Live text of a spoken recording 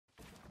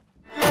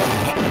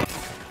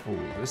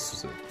this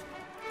is it.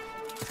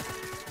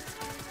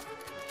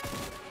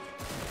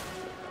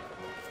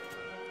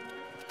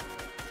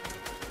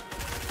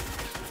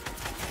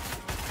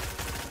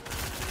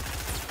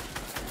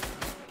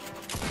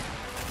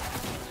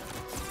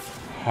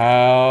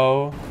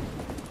 How?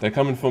 They're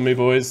coming for me,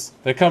 boys.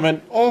 They're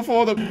coming. All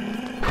for them.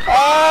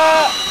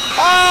 Ah!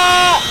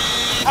 Ah!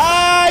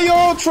 Ah! You're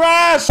all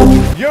trash!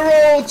 You're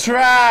all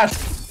trash!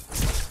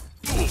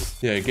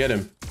 Yeah, get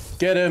him.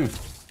 Get him.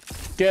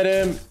 Get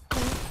him.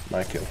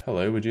 My kill.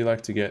 Hello, would you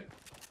like to get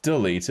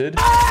deleted?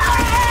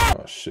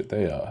 Oh shit,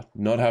 they are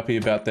not happy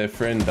about their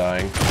friend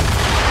dying.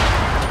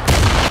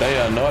 They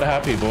are not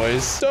happy,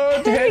 boys.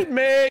 Don't hit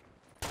me!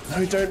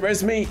 No, don't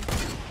res me.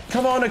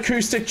 Come on,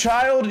 acoustic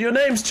child. Your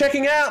name's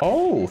checking out.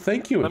 Oh,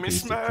 thank you,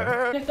 acoustic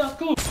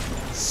child.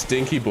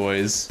 Stinky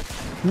boys.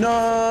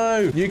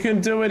 No, you can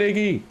do it,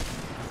 Iggy.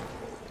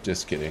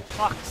 Just kidding.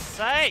 Fuck's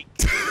sake.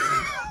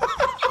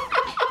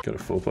 Got a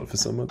full pot for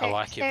someone? I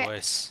like your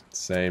voice.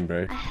 Same,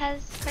 bro. I have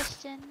a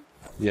question.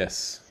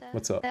 Yes. So,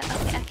 what's up?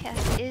 Okay.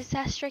 Is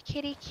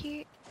AstroKitty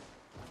cute?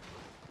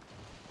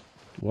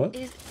 What?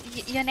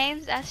 Your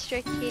name's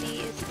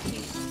AstroKitty is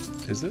cute.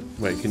 Is it?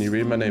 Wait, can you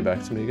read my name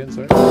back to me again?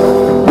 Sorry.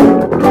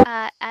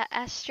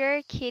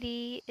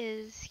 AstroKitty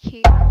is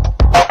cute.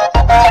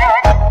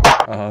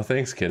 Oh,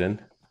 thanks, kitten.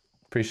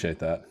 Appreciate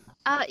that.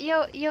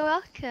 You're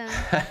welcome.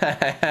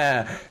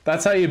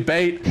 That's how you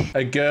bait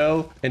a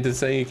girl into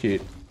saying you're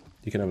cute.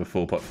 You can have a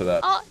full pot for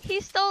that. Oh,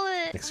 he stole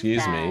it.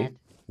 Excuse me,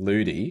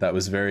 Ludi. That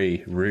was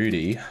very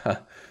rudy. Right,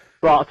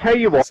 I'll tell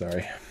you what.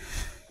 Sorry.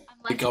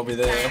 You got me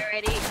there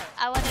already.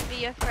 I want to be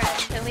your friend.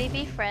 Can we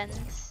be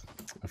friends?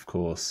 Of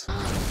course.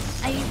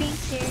 Are you being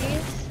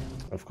serious?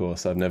 Of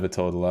course. I've never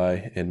told a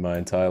lie in my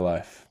entire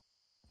life.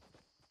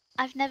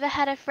 I've never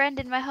had a friend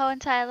in my whole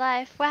entire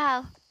life.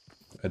 Wow.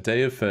 A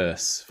day of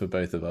firsts for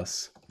both of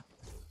us.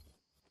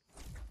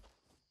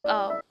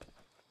 Oh.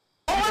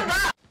 Damn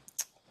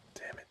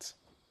it.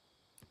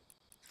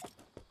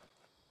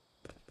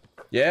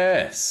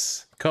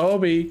 Yes!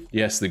 Kobe!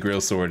 Yes, the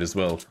grill saw it as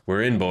well.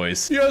 We're in,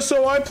 boys. Yeah,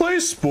 so I play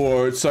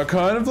sports. I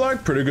kind of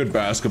like pretty good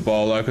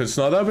basketball. Like, it's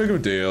not that big of a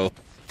deal.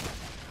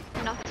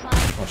 Not fun.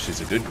 Oh, she's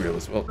a good grill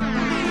as well.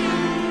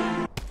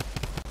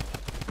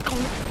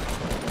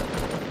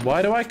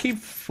 Why do I keep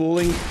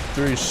falling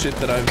through shit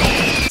that I've...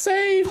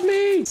 Save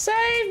me!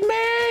 Save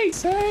me!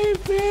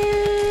 Save me!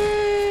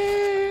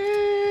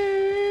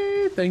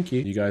 Thank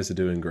you. You guys are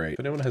doing great. If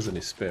anyone has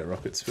any spare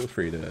rockets, feel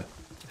free to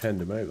hand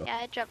them over. Yeah,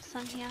 I dropped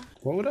some here.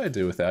 What would I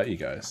do without you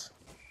guys?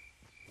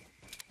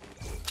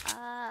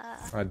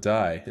 I'd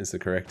die is the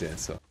correct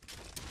answer.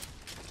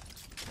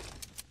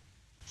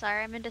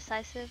 Sorry, I'm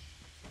indecisive.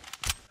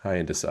 Hi,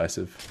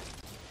 indecisive.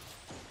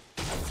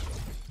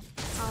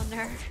 Oh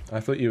no. I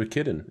thought you were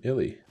kidding,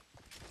 Illy.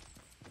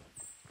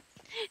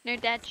 No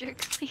dad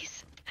jokes,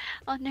 please.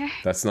 Oh no.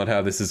 That's not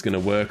how this is gonna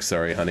work,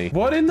 sorry, honey.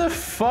 What in the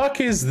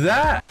fuck is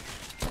that?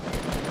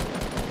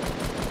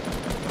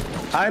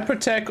 I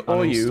protect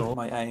all you.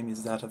 My aim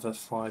is that of a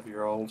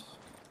 5-year-old.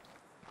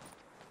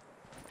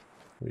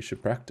 We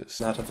should practice.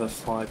 That of a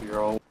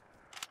 5-year-old.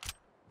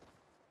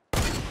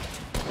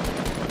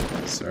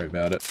 Sorry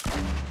about it.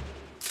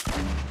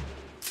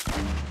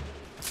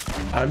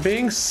 I'm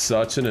being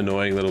such an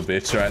annoying little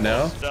bitch right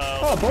now.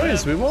 Oh,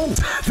 boys, we won.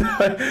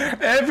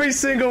 Every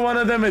single one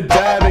of them are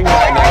dabbing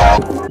right now.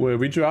 Where are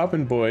we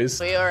dropping, boys?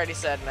 We already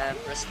said, man,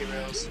 risky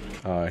rules.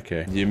 Oh,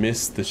 okay. You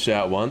missed the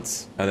shout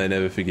once, and they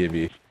never forgive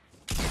you.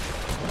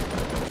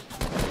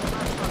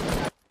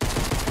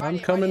 I'm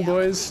coming,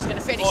 boys. He's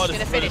gonna finish, he's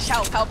gonna finish.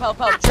 Help, help, help,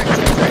 help. Trick, trick,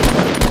 trick.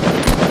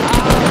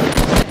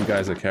 You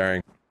guys are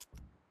carrying.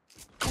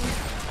 You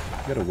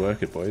gotta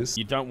work it, boys.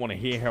 You don't want to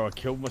hear how I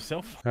killed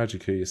myself. How'd you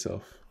kill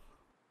yourself?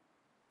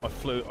 I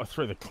threw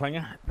the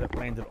clinger that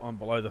landed on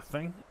below the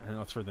thing, and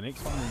I threw the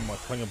next one, and my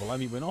clinger below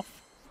me went off.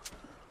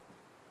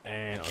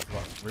 And I was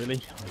like,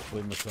 really? I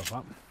blew myself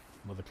up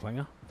with the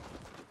clinger.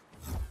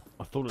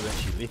 I thought it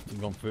actually left and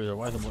gone further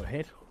away than what it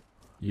had.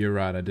 You're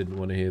right, I didn't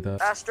want to hear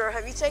that. Astro,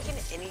 have you taken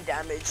any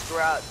damage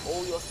throughout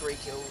all your 3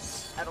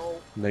 kills at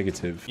all?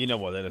 Negative. You know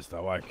what that is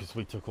though, eh? Because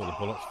we took all the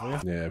bullets for you.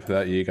 Yeah,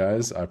 without you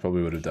guys, I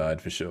probably would have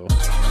died for sure.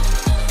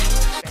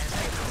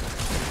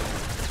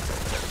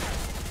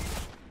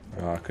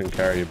 Oh, I couldn't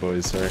carry you,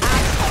 boys, sorry.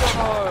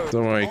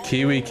 Don't worry,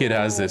 Kiwi Kid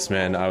has this,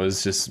 man. I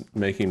was just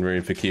making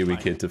room for Kiwi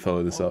Kid to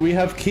follow this up. We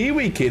have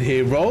Kiwi Kid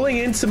here rolling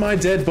into my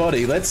dead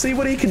body. Let's see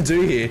what he can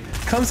do here.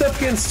 Comes up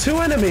against 2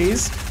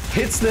 enemies,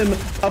 hits them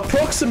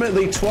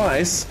approximately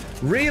twice,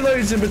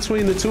 reloads in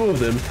between the 2 of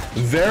them.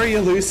 Very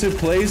elusive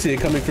plays here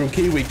coming from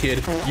Kiwi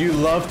Kid. You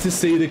love to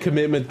see the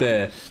commitment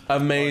there.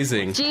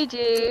 Amazing.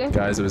 GG.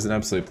 Guys, it was an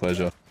absolute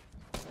pleasure.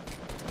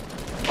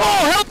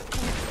 Oh, help!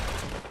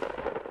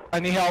 I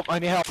need help, I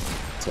need help.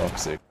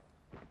 Toxic.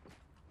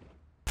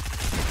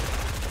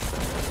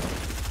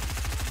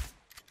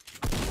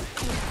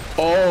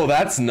 Oh,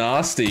 that's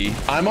nasty.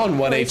 I'm on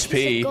 1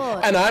 HP,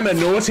 and I'm a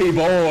naughty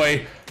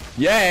boy.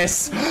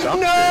 Yes.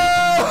 No!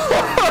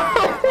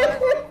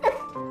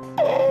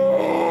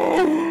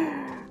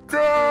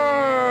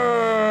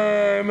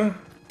 Damn!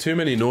 Too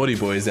many naughty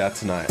boys out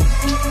tonight.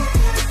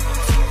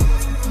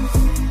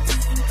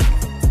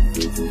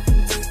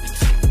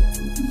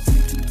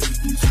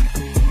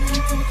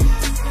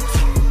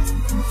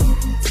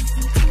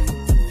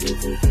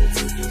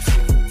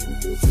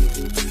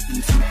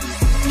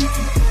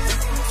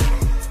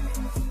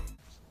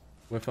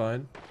 We're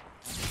fine.